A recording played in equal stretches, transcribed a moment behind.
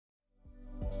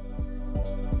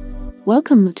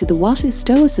Welcome to the What is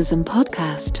Stoicism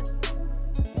podcast.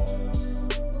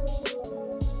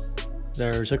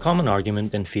 There's a common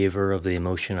argument in favour of the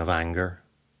emotion of anger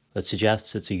that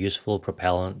suggests it's a useful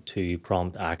propellant to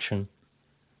prompt action.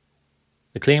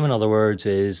 The claim, in other words,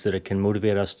 is that it can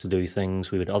motivate us to do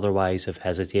things we would otherwise have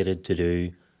hesitated to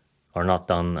do or not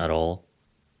done at all.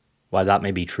 While that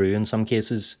may be true in some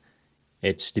cases,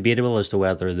 it's debatable as to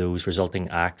whether those resulting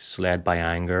acts led by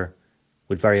anger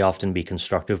would very often be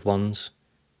constructive ones,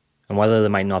 and whether there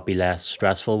might not be less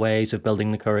stressful ways of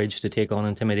building the courage to take on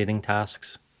intimidating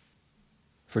tasks.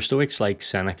 For Stoics like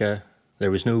Seneca,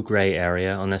 there was no grey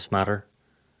area on this matter.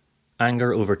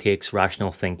 Anger overtakes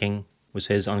rational thinking, was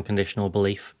his unconditional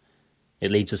belief. It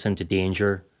leads us into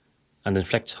danger and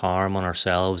inflicts harm on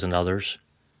ourselves and others.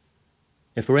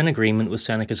 If we're in agreement with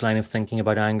Seneca's line of thinking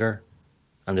about anger,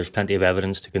 and there's plenty of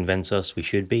evidence to convince us we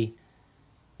should be,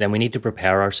 then we need to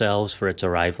prepare ourselves for its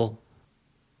arrival.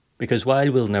 Because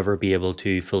while we'll never be able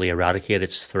to fully eradicate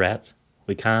its threat,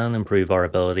 we can improve our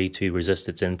ability to resist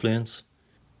its influence.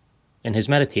 In his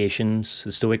Meditations,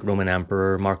 the Stoic Roman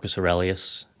Emperor Marcus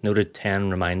Aurelius noted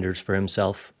 10 reminders for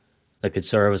himself that could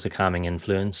serve as a calming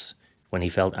influence when he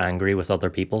felt angry with other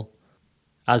people.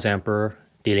 As emperor,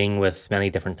 dealing with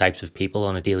many different types of people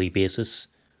on a daily basis,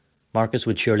 Marcus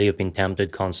would surely have been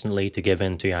tempted constantly to give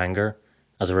in to anger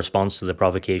as a response to the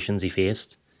provocations he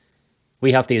faced.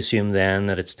 We have to assume then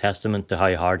that it's testament to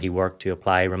how hard he worked to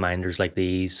apply reminders like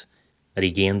these that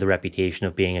he gained the reputation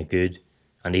of being a good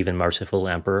and even merciful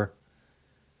emperor.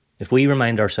 If we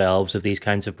remind ourselves of these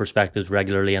kinds of perspectives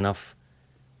regularly enough,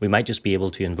 we might just be able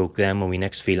to invoke them when we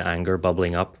next feel anger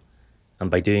bubbling up,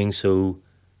 and by doing so,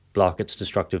 block its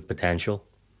destructive potential.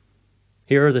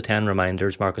 Here are the 10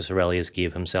 reminders Marcus Aurelius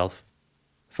gave himself.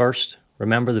 First,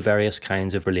 remember the various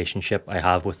kinds of relationship I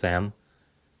have with them.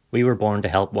 We were born to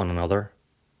help one another.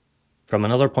 From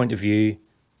another point of view,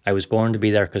 I was born to be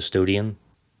their custodian,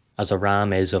 as a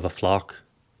ram is of a flock,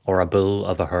 or a bull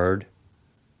of a herd.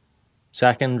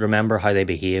 Second, remember how they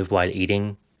behave while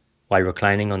eating, while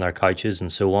reclining on their couches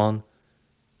and so on,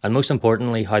 and most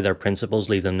importantly how their principles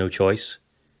leave them no choice,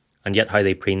 and yet how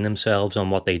they preen themselves on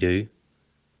what they do.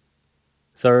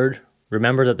 Third,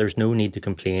 remember that there's no need to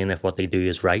complain if what they do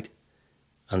is right,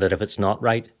 and that if it's not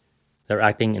right, they're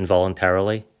acting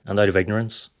involuntarily and out of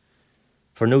ignorance.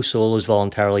 For no soul is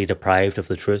voluntarily deprived of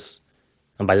the truth,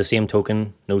 and by the same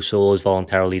token, no soul is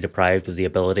voluntarily deprived of the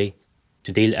ability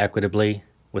to deal equitably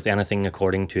with anything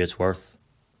according to its worth.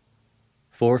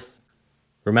 Fourth,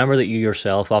 remember that you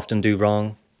yourself often do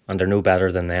wrong and are no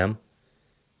better than them.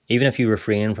 Even if you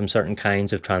refrain from certain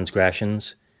kinds of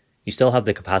transgressions, you still have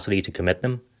the capacity to commit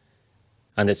them,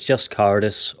 and it's just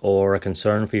cowardice or a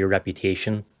concern for your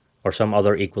reputation or some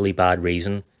other equally bad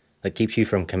reason that keeps you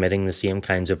from committing the same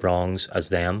kinds of wrongs as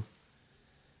them.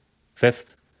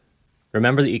 Fifth,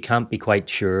 remember that you can't be quite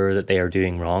sure that they are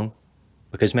doing wrong,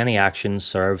 because many actions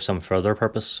serve some further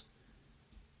purpose.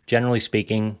 Generally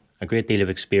speaking, a great deal of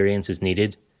experience is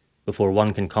needed before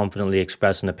one can confidently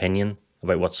express an opinion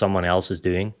about what someone else is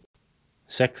doing.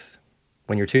 Sixth,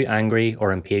 when you're too angry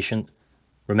or impatient,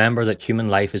 remember that human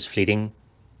life is fleeting,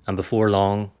 and before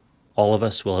long, all of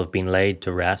us will have been laid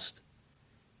to rest.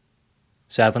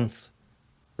 Seventh,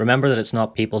 remember that it's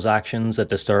not people's actions that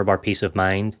disturb our peace of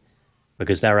mind,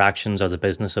 because their actions are the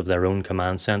business of their own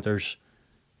command centres,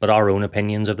 but our own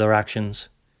opinions of their actions.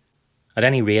 At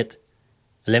any rate,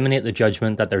 eliminate the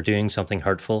judgment that they're doing something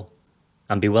hurtful,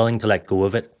 and be willing to let go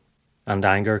of it, and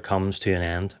anger comes to an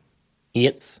end.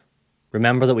 Eighth,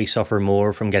 remember that we suffer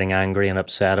more from getting angry and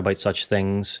upset about such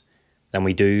things than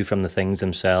we do from the things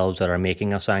themselves that are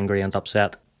making us angry and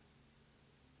upset.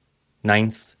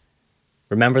 Ninth,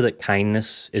 remember that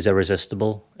kindness is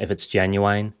irresistible if it's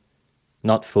genuine,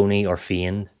 not phony or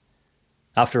feigned.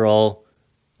 After all,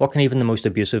 what can even the most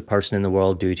abusive person in the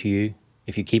world do to you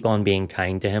if you keep on being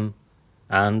kind to him,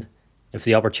 and, if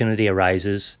the opportunity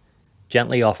arises,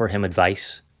 gently offer him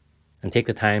advice and take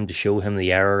the time to show him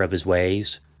the error of his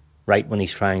ways right when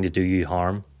he's trying to do you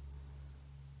harm?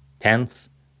 10th,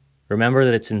 remember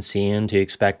that it's insane to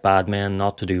expect bad men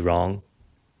not to do wrong,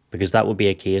 because that would be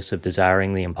a case of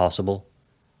desiring the impossible.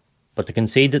 But to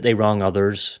concede that they wrong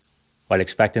others while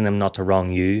expecting them not to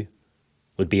wrong you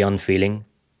would be unfeeling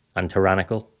and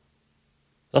tyrannical.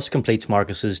 Thus completes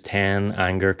Marcus's 10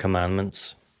 anger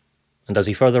commandments. And as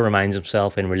he further reminds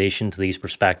himself in relation to these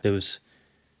perspectives,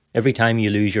 every time you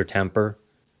lose your temper,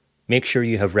 make sure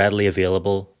you have readily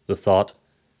available the thought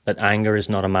that anger is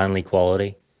not a manly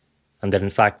quality, and that in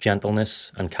fact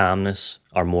gentleness and calmness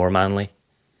are more manly.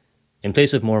 In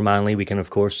place of more manly, we can of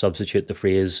course substitute the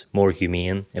phrase more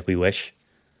humane if we wish.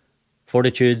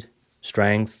 Fortitude,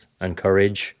 strength and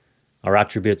courage are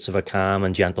attributes of a calm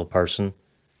and gentle person,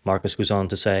 Marcus goes on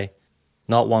to say,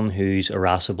 not one who's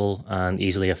irascible and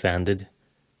easily offended,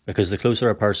 because the closer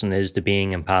a person is to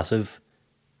being impassive,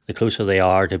 the closer they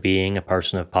are to being a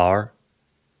person of power.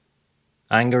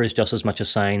 Anger is just as much a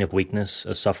sign of weakness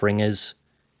as suffering is,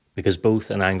 because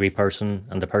both an angry person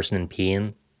and a person in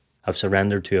pain have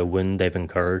surrendered to a wound they've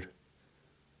incurred.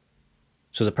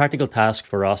 So the practical task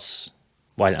for us,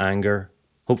 while anger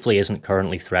hopefully isn't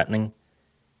currently threatening,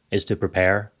 is to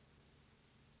prepare,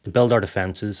 to build our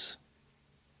defences,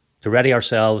 to ready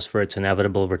ourselves for its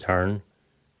inevitable return,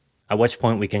 at which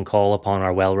point we can call upon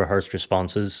our well-rehearsed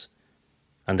responses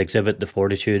and exhibit the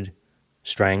fortitude,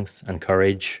 strength and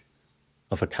courage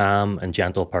of a calm and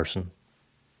gentle person.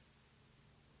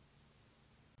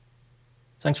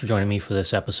 Thanks for joining me for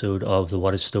this episode of the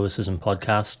What is Stoicism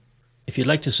podcast. If you'd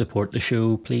like to support the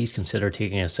show, please consider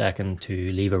taking a second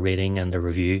to leave a rating and a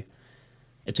review.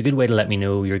 It's a good way to let me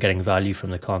know you're getting value from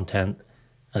the content,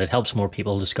 and it helps more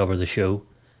people discover the show.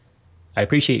 I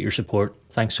appreciate your support.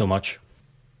 Thanks so much.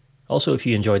 Also, if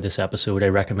you enjoyed this episode, I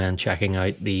recommend checking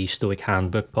out the Stoic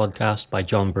Handbook podcast by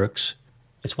John Brooks.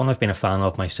 It's one I've been a fan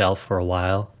of myself for a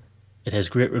while. It has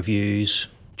great reviews.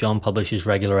 John publishes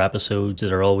regular episodes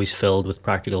that are always filled with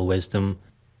practical wisdom,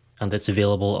 and it's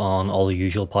available on all the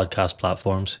usual podcast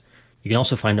platforms. You can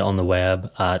also find it on the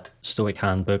web at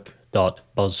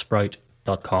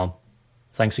stoichandbook.buzzsprout.com.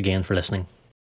 Thanks again for listening.